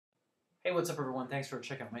Hey, what's up everyone? Thanks for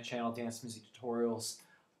checking out my channel, Dance Music Tutorials.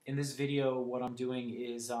 In this video, what I'm doing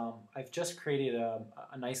is I've just created a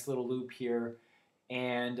nice little loop here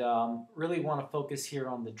and really want to focus here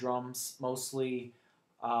on the drums mostly.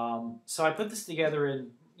 So I put this together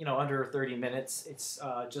in under 30 minutes. It's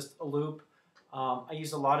just a loop. I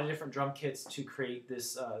used a lot of different drum kits to create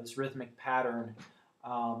this rhythmic pattern.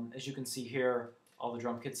 As you can see here, all the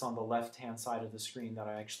drum kits on the left-hand side of the screen that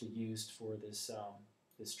I actually used for this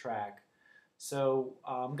track. So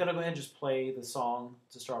I'm going to go ahead and just play the song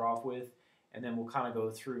to start off with, and then we'll kind of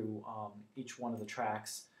go through each one of the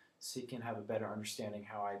tracks so you can have a better understanding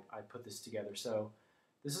how I put this together. So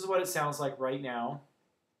this is what it sounds like right now.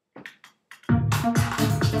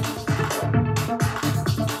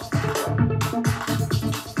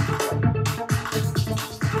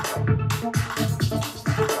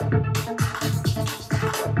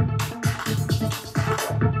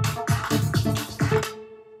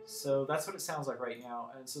 So that's what it sounds like right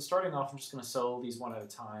now. And so starting off, I'm just going to solo these one at a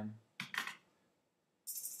time.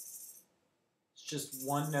 It's just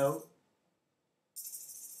one note,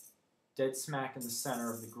 dead smack in the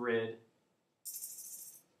center of the grid.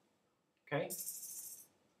 Okay?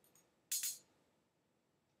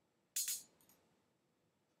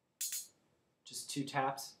 Just two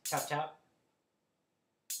taps, tap, tap.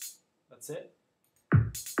 That's it.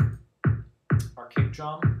 Our kick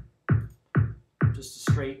drum. Just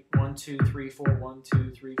a straight 1, 2, 3, 4, 1,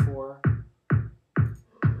 2, 3, 4.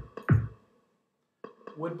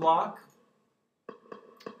 Wood block,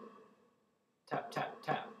 tap, tap,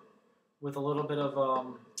 tap, with a little bit of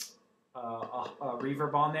a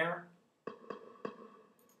reverb on there.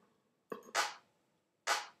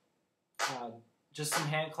 Just some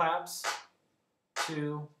hand claps,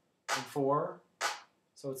 2 and 4.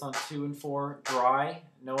 So it's on 2 and 4, dry,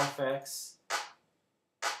 no effects.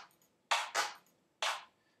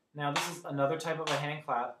 Now this is another type of a hand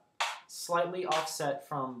clap, slightly offset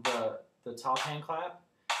from the top hand clap.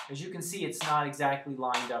 As you can see, it's not exactly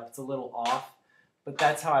lined up, it's a little off, but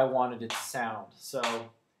that's how I wanted it to sound. So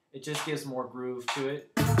it just gives more groove to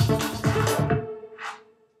it.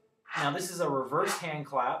 Now this is a reverse hand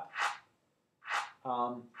clap,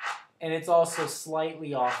 and it's also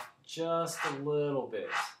slightly off just a little bit.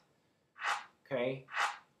 Okay?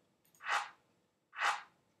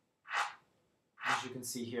 As you can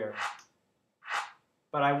see here.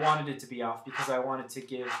 But I wanted it to be off because I wanted to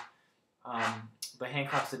give the hand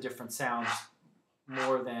claps a different sound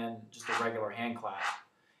more than just a regular hand clap.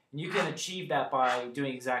 And you can achieve that by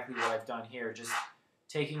doing exactly what I've done here, just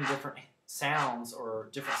taking different sounds or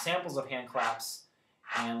different samples of hand claps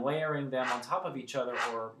and layering them on top of each other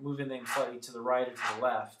or moving them slightly to the right or to the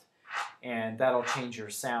left, and that'll change your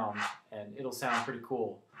sound and it'll sound pretty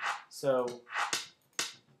cool. So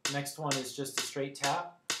next one is just a straight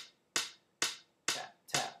tap. Tap,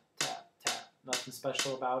 tap, tap, tap. Nothing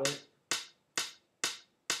special about it.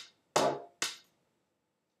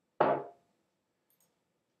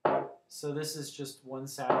 So this is just one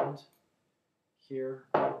sound here.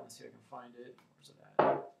 Let's see if I can find it. Where's it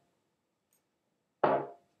at?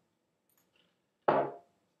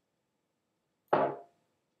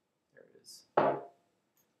 There it is.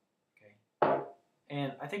 Okay.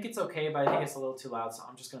 And I think it's okay, but I think it's a little too loud, so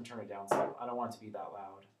I'm just going to turn it down some. I don't want it to be that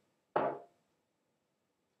loud.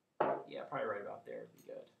 Yeah, probably right about there would be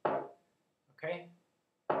good. Okay.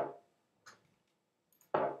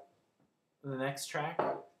 The next track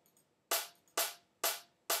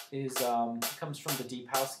is comes from the Deep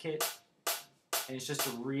House kit, and it's just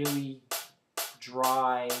a really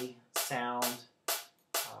dry sound,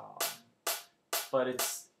 but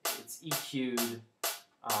it's EQ'd,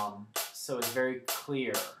 so it's very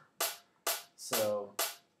clear, so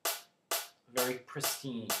very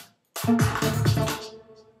pristine.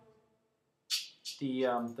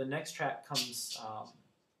 The next track comes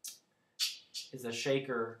is a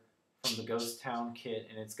shaker from the Ghost Town kit,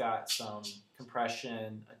 and it's got some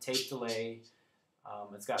compression, a tape delay,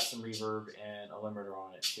 it's got some reverb and a limiter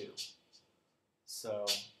on it too. So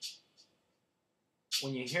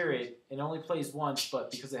when you hear it, it only plays once,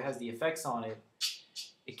 but because it has the effects on it,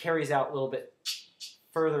 it carries out a little bit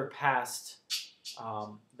further past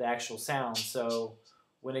the actual sound. So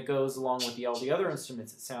when it goes along with all the other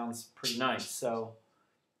instruments, it sounds pretty nice. So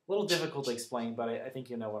a little difficult to explain, but I think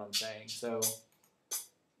you know what I'm saying. So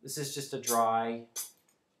this is just a dry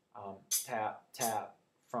tap, tap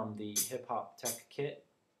from the Hip Hop Tech kit.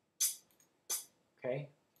 Okay.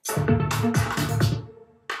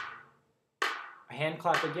 A hand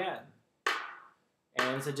clap again.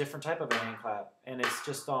 And it's a different type of a hand clap. And it's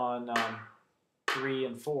just on 3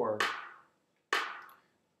 and 4.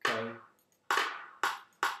 Okay.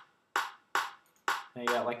 Now you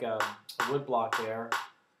got like a wood block there,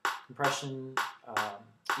 compression,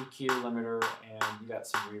 EQ limiter, and you got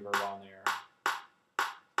some reverb on there.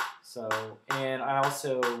 So, and I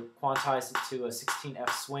also quantized it to a 16F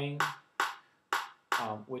swing,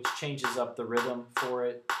 which changes up the rhythm for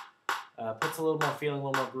it, puts a little more feeling, a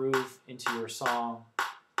little more groove into your song.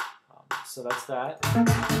 So that's that.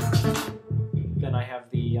 Then I have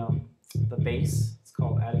the bass. It's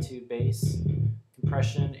called Attitude Bass,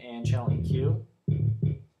 compression, and channel EQ.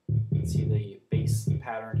 You can see the bass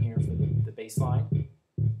pattern here for the bass line.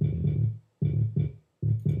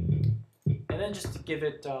 And then just to give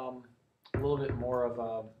it a little bit more of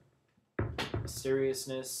a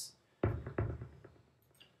seriousness,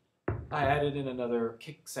 I added in another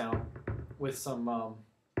kick sound with some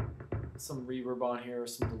reverb on here,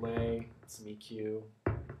 some delay, some EQ,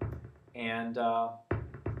 and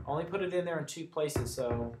only put it in there in 2 places,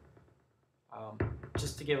 so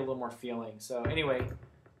just to give a little more feeling. So anyway,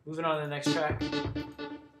 moving on to the next track.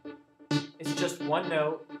 It's just one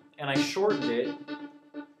note, and I shortened it,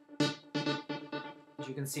 as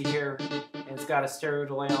you can see here, and it's got a stereo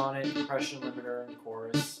delay on it, compression limiter, and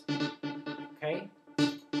chorus. Okay,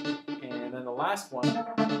 and then the last one.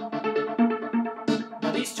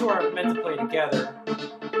 Now these two are meant to play together.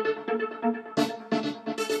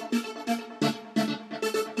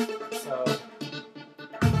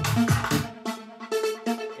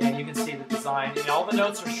 And all the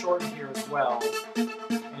notes are shortened here as well,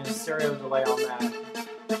 and a stereo delay on that.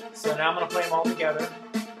 So now I'm going to play them all together.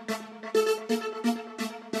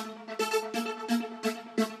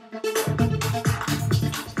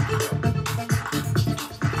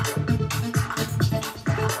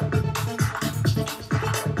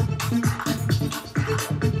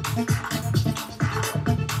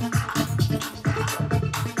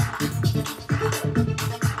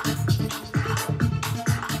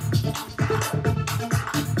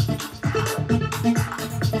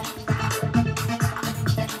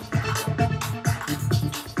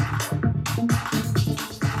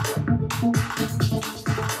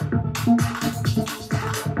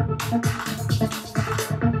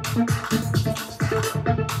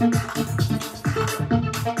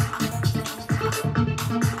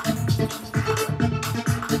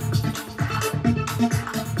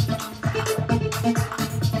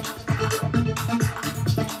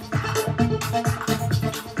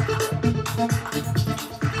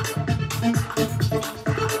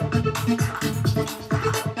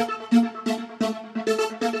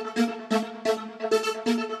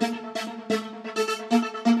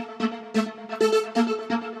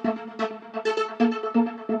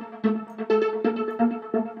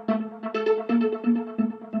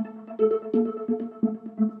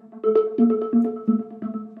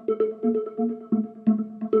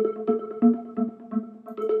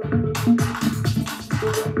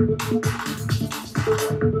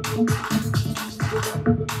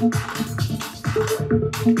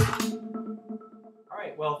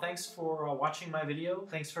 Alright, well, thanks for watching my video.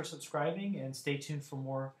 Thanks for subscribing, and stay tuned for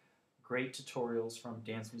more great tutorials from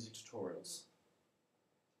Dance Music Tutorials.